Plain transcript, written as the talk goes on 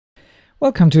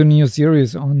Welcome to a new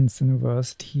series on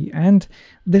Cineversity, and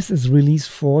this is release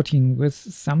 14 with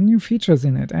some new features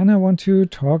in it, and I want to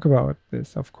talk about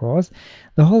this, of course.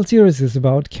 The whole series is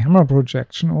about camera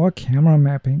projection or camera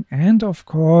mapping, and of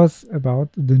course about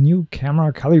the new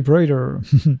camera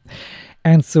calibrator.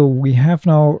 And so we have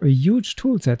now a huge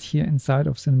toolset here inside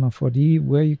of Cinema 4D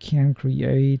where you can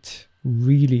create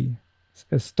really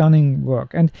a stunning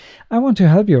work, and I want to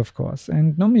help you, of course.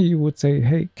 And normally you would say,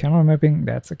 hey, camera mapping,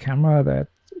 that's a camera that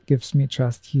gives me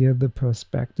just here the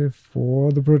perspective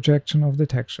for the projection of the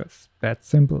textures. That's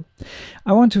simple.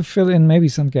 I want to fill in maybe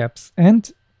some gaps,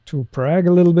 and to brag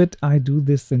a little bit, I do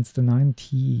this since the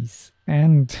 90s,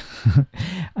 and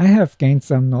I have gained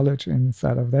some knowledge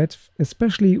inside of that,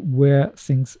 especially where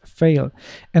things fail.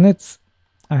 And it's,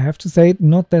 I have to say,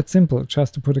 not that simple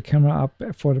just to put a camera up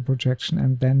for the projection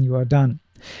and then you are done.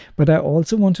 But I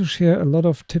also want to share a lot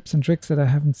of tips and tricks that I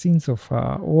haven't seen so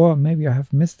far, or maybe I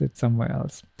have missed it somewhere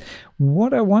else.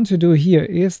 What I want to do here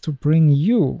is to bring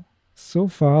you so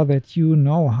far that you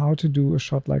know how to do a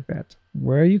shot like that,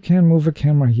 where you can move a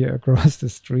camera here across the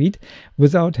street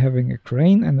without having a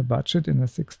crane and a budget in a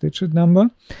 6-digit number,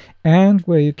 and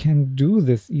where you can do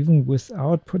this even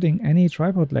without putting any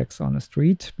tripod legs on a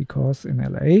street, because in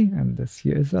LA, and this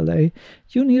here is LA,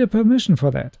 you need a permission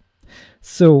for that.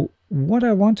 So what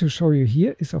I want to show you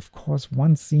here is, of course,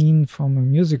 one scene from a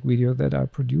music video that I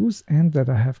produce and that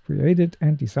I have created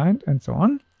and designed and so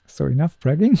on. So enough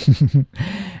bragging.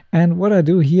 And what I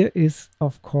do here is,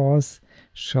 of course,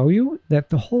 show you that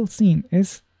the whole scene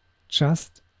is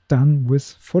just done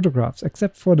with photographs,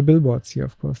 except for the billboards here,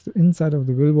 of course. The inside of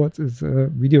the billboards is a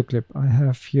video clip. I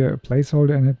have here a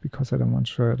placeholder in it because I don't want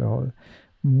to show the whole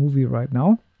movie right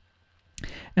now.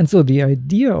 And so the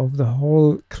idea of the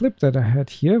whole clip that I had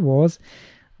here was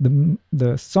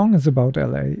the song is about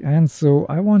LA, and so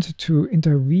I wanted to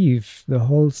interweave the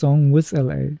whole song with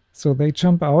LA. So they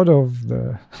jump out of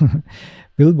the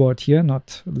billboard here,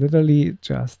 not literally,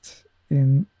 just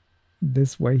in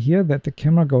this way here, that the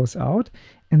camera goes out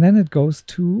and then it goes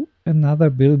to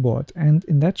another billboard. And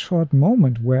in that short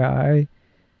moment where I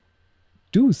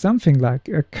do something like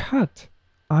a cut,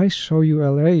 I show you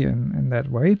LA in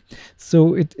that way.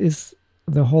 So it is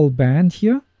the whole band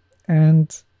here,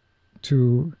 and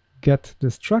to get the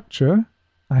structure,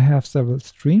 I have several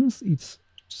streams. Each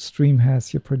stream has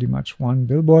here pretty much one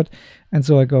billboard, and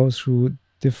so I go through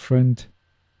different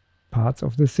parts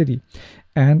of the city,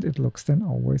 and it looks then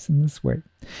always in this way.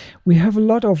 We have a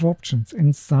lot of options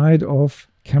inside of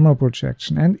camera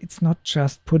projection, and it's not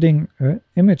just putting an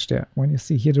image there. When you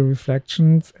see here the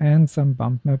reflections and some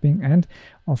bump mapping, and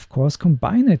of course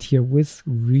combine it here with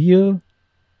real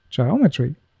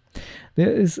geometry.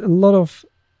 There is a lot of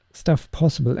stuff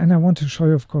possible, and I want to show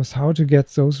you, of course, how to get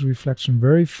those reflections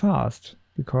very fast,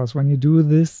 because when you do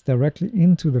this directly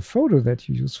into the photo that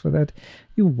you use for that,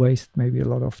 you waste maybe a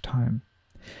lot of time.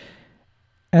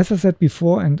 As I said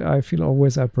before, and I feel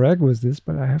always I brag with this,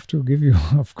 but I have to give you,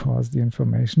 of course, the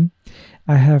information.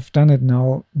 I have done it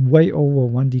now way over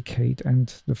 1 decade,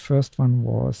 and the first one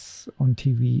was on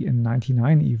TV in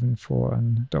 '99 even, for a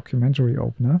documentary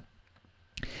opener.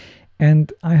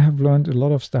 And I have learned a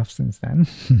lot of stuff since then.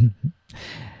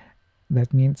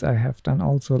 That means I have done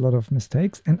also a lot of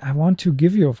mistakes, and I want to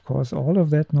give you, of course, all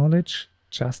of that knowledge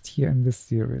just here in this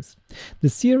series. The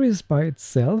series by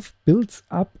itself builds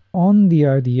up on the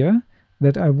idea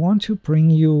that I want to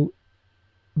bring you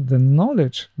the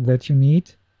knowledge that you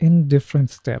need in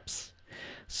different steps.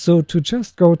 So to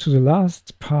just go to the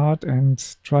last part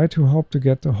and try to hope to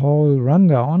get the whole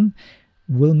rundown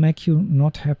will make you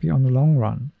not happy on the long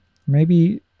run.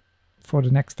 Maybe for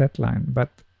the next deadline, but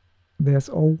there's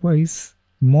always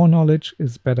more knowledge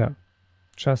is better.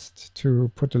 Just to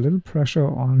put a little pressure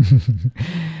on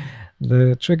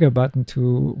the trigger button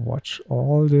to watch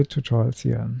all the tutorials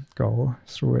here, go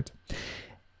through it.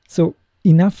 So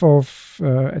enough of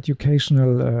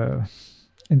educational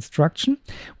instruction.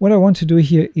 What I want to do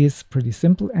here is pretty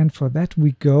simple, and for that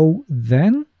we go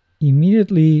then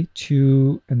immediately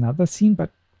to another scene.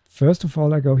 But first of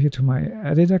all, I go here to my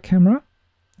editor camera,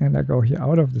 and I go here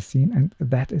out of the scene, and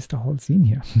that is the whole scene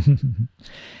here.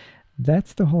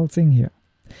 That's the whole thing here.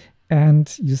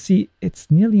 And you see, it's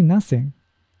nearly nothing.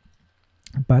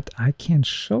 But I can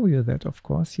show you that, of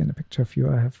course. Here in the picture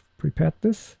view, I have prepared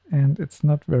this, and it's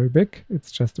not very big. It's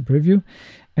just a preview.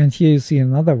 And here you see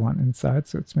another one inside,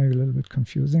 so it's maybe a little bit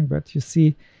confusing. But you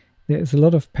see, there is a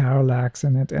lot of parallax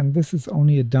in it. And this is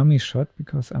only a dummy shot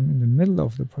because I'm in the middle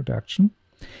of the production.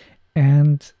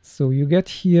 And so you get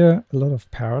here a lot of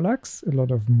parallax, a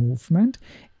lot of movement.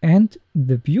 And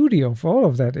the beauty of all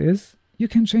of that is you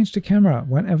can change the camera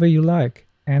whenever you like.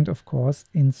 and of course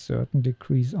in certain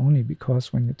degrees only,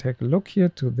 because when you take a look here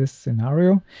to this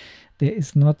scenario, there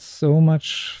is not so much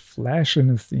flash in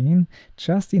the scene,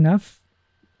 just enough,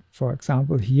 for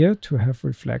example here, to have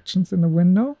reflections in the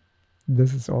window.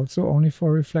 This is also only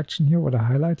for reflection here, what I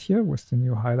highlight here with the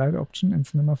new highlight option in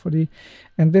Cinema 4D.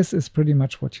 And this is pretty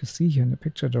much what you see here in the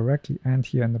picture directly and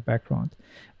here in the background.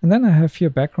 And then I have here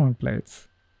background plates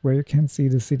where you can see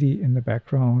the city in the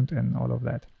background and all of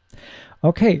that.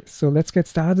 Okay, so let's get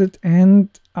started, and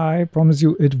I promise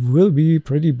you it will be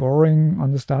pretty boring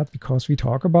on the start because we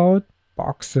talk about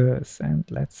boxes, and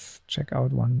let's check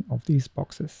out one of these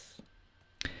boxes.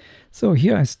 So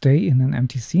here I stay in an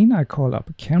empty scene, I call up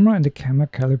a camera and a camera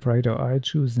calibrator. I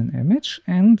choose an image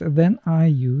and then I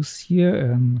use here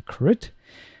a grid,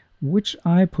 which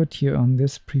I put here on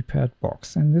this prepared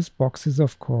box. And this box is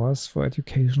of course for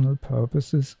educational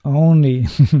purposes only.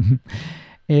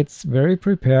 It's very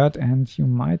prepared and you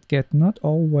might get not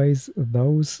always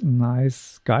those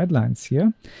nice guidelines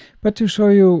here, but to show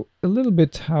you a little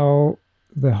bit how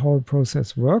the whole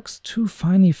process works, to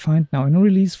finally find now in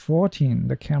release 14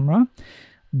 the camera.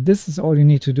 This is all you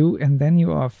need to do, and then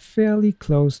you are fairly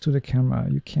close to the camera.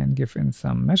 You can give in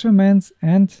some measurements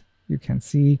and you can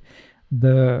see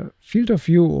the field of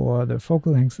view or the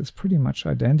focal length is pretty much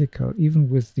identical, even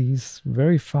with these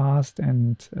very fast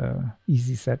and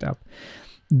easy setup.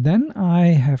 Then I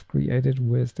have created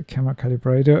with the camera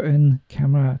calibrator in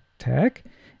camera tag,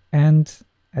 and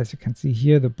as you can see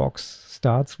here, the box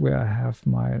starts where I have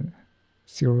my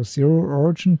 0, 0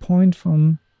 origin point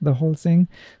from the whole thing.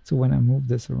 So when I move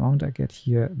this around, I get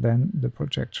here then the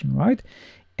projection, right?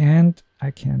 And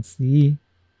I can see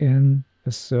in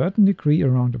a certain degree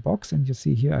around the box, and you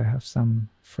see here I have some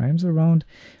frames around,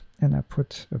 and I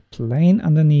put a plane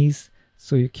underneath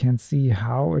so you can see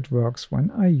how it works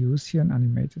when I use here an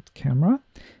animated camera.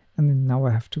 And then now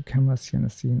I have two cameras here in the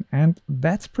scene, and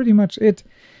that's pretty much it.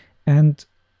 And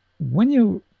when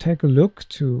you take a look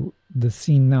to the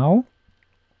scene now,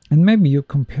 and maybe you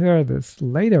compare this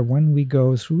later when we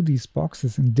go through these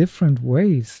boxes in different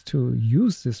ways to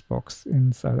use this box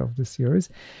inside of the series,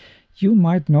 you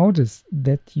might notice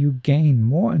that you gain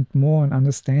more and more an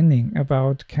understanding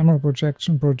about camera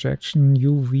projection,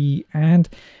 UV, and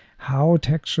how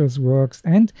textures works.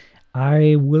 And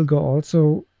I will go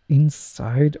also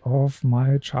inside of my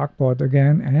chalkboard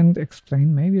again and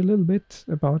explain maybe a little bit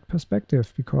about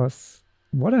perspective, because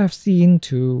what I've seen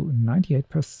to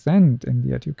 98% in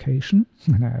the education,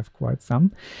 and I have quite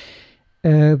some,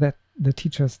 that the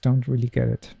teachers don't really get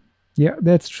it. Yeah,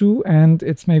 that's true, and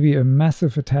it's maybe a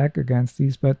massive attack against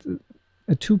these, but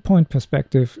a 2-point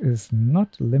perspective is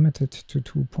not limited to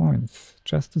 2 points,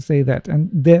 just to say that. And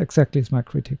there exactly is my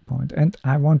critique point, and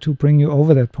I want to bring you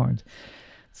over that point.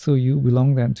 So you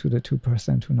belong then to the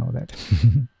 2% who know that.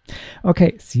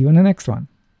 Okay, see you in the next one.